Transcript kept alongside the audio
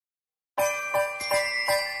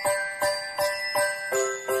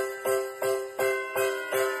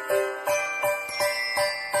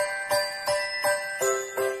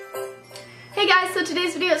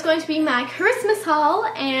is going to be my Christmas haul,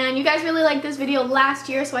 and you guys really liked this video last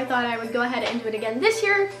year, so I thought I would go ahead and do it again this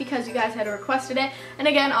year because you guys had requested it. And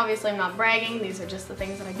again, obviously I'm not bragging, these are just the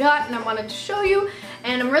things that I got and I wanted to show you,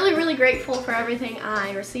 and I'm really grateful for everything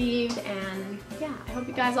I received. And yeah, I hope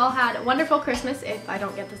you guys all had a wonderful Christmas if I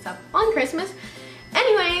don't get this up on Christmas.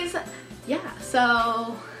 Anyways, yeah,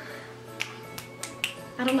 so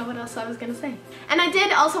I don't know what else I was gonna say. And I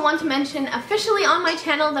did also want to mention officially on my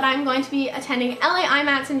channel that I'm going to be attending LA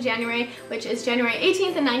Imats in January, which is January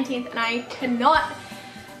 18th and 19th, and I cannot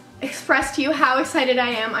express to you how excited I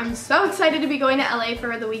am. I'm so excited to be going to LA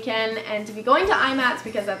for the weekend and to be going to Imats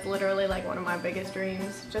because that's literally like one of my biggest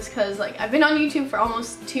dreams. Just because like I've been on YouTube for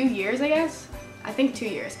almost 2 years, I guess. I think 2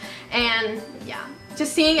 years. And yeah,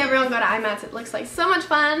 just seeing everyone go to Imats, it looks like so much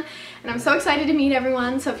fun, and I'm so excited to meet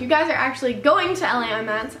everyone. So if you guys are actually going to LA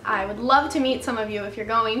Imats, I would love to meet some of you if you're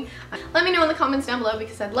going. Let me know in the comments down below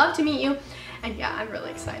because I'd love to meet you. And yeah, I'm really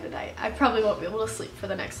excited. I probably won't be able to sleep for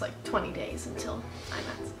the next like 20 days until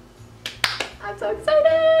Imats. I'm so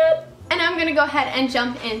excited! And I'm gonna go ahead and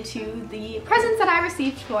jump into the presents that I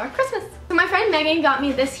received for Christmas. So my friend Megan got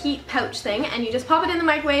me this heat pouch thing, and you just pop it in the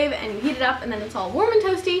microwave and you heat it up, and then it's all warm and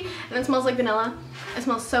toasty, and it smells like vanilla. It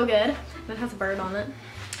smells so good, and it has a bird on it.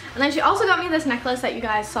 And then she also got me this necklace that you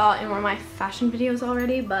guys saw in one of my fashion videos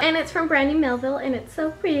already, and it's from Brandy Melville, and it's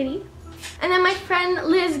so pretty. And then my friend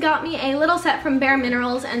Liz got me a little set from Bare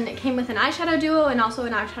Minerals, and it came with an eyeshadow duo and also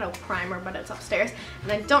an eyeshadow primer, but it's upstairs.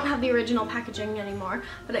 And I don't have the original packaging anymore,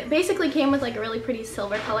 but it basically came with like a really pretty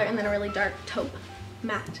silver color and then a really dark taupe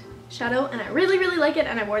matte shadow, and I really like it,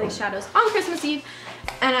 and I wore these shadows on Christmas Eve,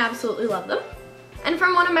 and I absolutely love them. And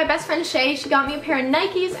from one of my best friends, Shay, she got me a pair of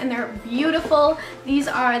Nikes, and they're beautiful. These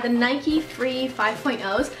are the Nike Free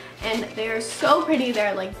 5.0s, and they're so pretty.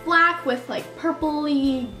 They're like black with like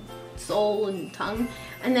purpley sole and tongue,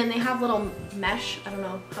 and then they have little mesh. I don't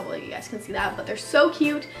know how well you guys can see that, but they're so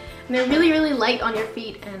cute, and they're really light on your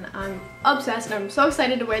feet, and I'm obsessed, and I'm so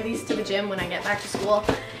excited to wear these to the gym when I get back to school.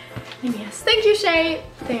 And yes, thank you, Shay.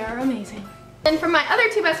 They are amazing. And from my other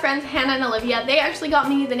two best friends, Hannah and Olivia, they actually got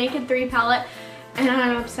me the Naked 3 palette, and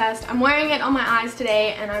I'm obsessed. I'm wearing it on my eyes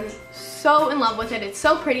today, and I'm so in love with it. It's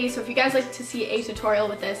so pretty, so if you guys like to see a tutorial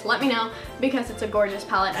with this, let me know, because it's a gorgeous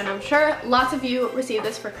palette, and I'm sure lots of you received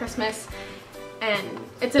this for Christmas, and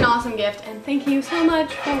it's an awesome gift, and thank you so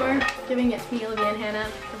much for giving it to me, Olivia and Hannah.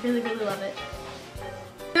 I really love it.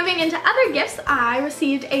 Moving into other gifts, I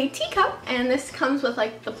received a teacup, and this comes with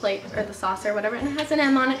like the plate or the saucer or whatever, and it has an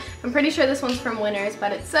M on it. I'm pretty sure this one's from Winners,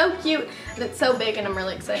 but it's so cute and it's so big, and I'm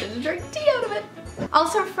really excited to drink tea out of it.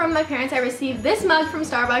 Also from my parents, I received this mug from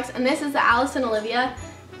Starbucks, and this is the Alice and Olivia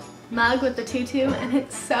mug with the tutu, and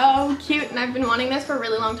it's so cute, and I've been wanting this for a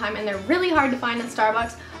really long time, and they're really hard to find at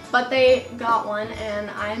Starbucks, but they got one, and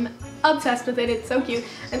I'm obsessed with it. It's so cute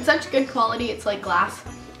and such good quality. It's like glass.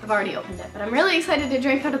 I've already opened it, but I'm really excited to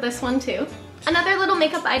drink out of this one too. Another little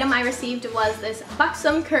makeup item I received was this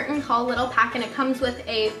Buxom Curtain Call little pack, and it comes with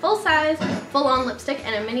a full-size, full-on lipstick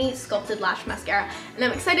and a mini sculpted lash mascara. And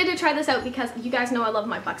I'm excited to try this out because you guys know I love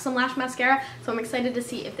my Buxom lash mascara, so I'm excited to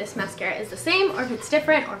see if this mascara is the same or if it's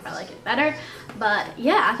different or if I like it better. But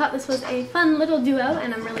yeah, I thought this was a fun little duo,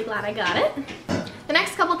 and I'm really glad I got it. The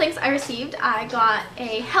next couple things I received, I got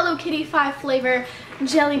a Hello Kitty 5 flavor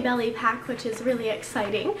Jelly Belly pack, which is really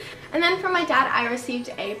exciting. And then from my dad, I received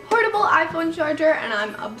a portable iPhone charger, and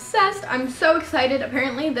I'm obsessed. I'm so excited.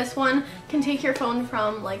 Apparently this one can take your phone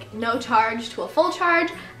from like no charge to a full charge,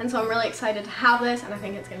 and so I'm really excited to have this, and I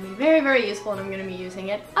think it's going to be very useful, and I'm going to be using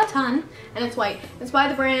it a ton. And it's white. It's by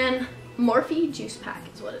the brand Morphe Juice Pack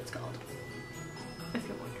is what it's called, if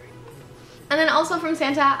you're wondering. And then also from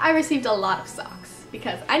Santa, I received a lot of socks,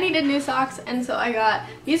 because I needed new socks, and so I got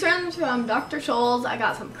these ones from Dr. Scholl's, I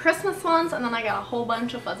got some Christmas ones, and then I got a whole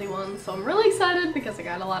bunch of fuzzy ones, so I'm really excited because I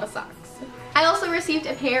got a lot of socks. I also received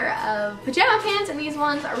a pair of pajama pants, and these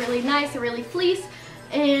ones are really nice. They're really fleece,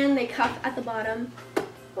 and they cuff at the bottom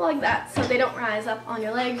like that, so they don't rise up on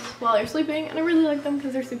your legs while you're sleeping, and I really like them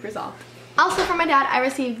because they're super soft. Also from my dad, I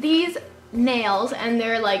received these nails, and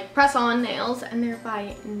they're like press-on nails, and they're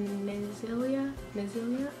by Nizilia?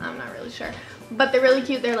 I'm not really sure, but they're really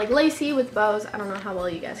cute. They're like lacy with bows. I don't know how well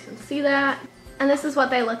you guys can see that. And this is what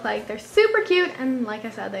they look like. They're super cute, and like I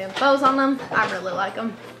said, they have bows on them. I really like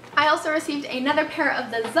them. I also received another pair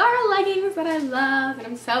of the Zara leggings that I love, and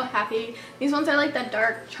I'm so happy. These ones are like that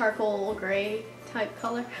dark charcoal gray type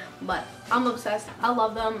color, but I'm obsessed. I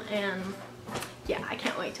love them, and yeah, I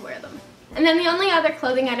can't wait to wear them. And then the only other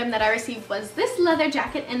clothing item that I received was this leather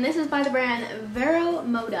jacket, and this is by the brand Vero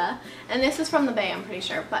Moda, and this is from the Bay, I'm pretty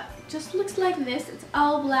sure, but it just looks like this. It's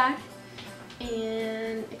all black,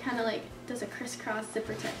 and it kind of like does a crisscross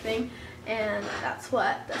zipper type thing, and that's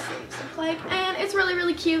what the sleeves look like, and it's really,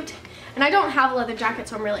 really cute. And I don't have a leather jacket,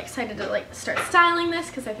 so I'm really excited to like start styling this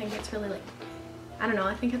because I think it's really like, I don't know,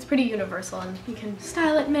 I think it's pretty universal and you can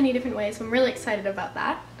style it many different ways, so I'm really excited about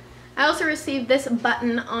that. I also received this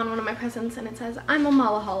button on one of my presents, and it says, "I'm a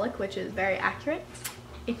Malaholic," which is very accurate,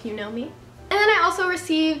 if you know me. And then I also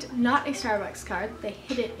received, not a Starbucks card, they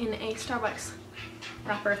hid it in a Starbucks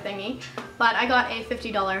wrapper thingy, but I got a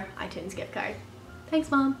 $50 iTunes gift card. Thanks,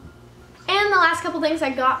 Mom. And the last couple things I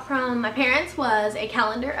got from my parents was a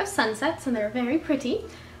calendar of sunsets, and they're very pretty.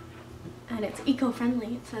 And it's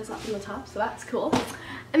eco-friendly, it says up on the top, so that's cool.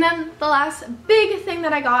 And then the last big thing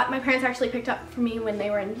that I got, my parents actually picked up for me when they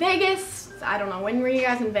were in Vegas. I don't know, when were you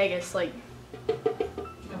guys in Vegas? Like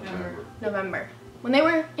November. When they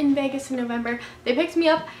were in Vegas in November, they picked me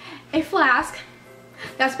up a flask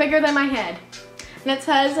that's bigger than my head. And it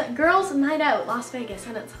says, "Girls Night Out, Las Vegas,"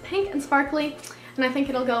 and it's pink and sparkly, and I think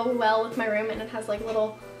it'll go well with my room, and it has like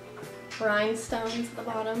little rhinestones at the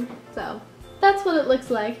bottom. So that's what it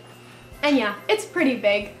looks like. And yeah, it's pretty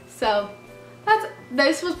big, so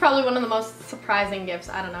this was probably one of the most surprising gifts.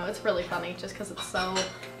 I don't know, it's really funny just because it's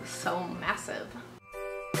so massive.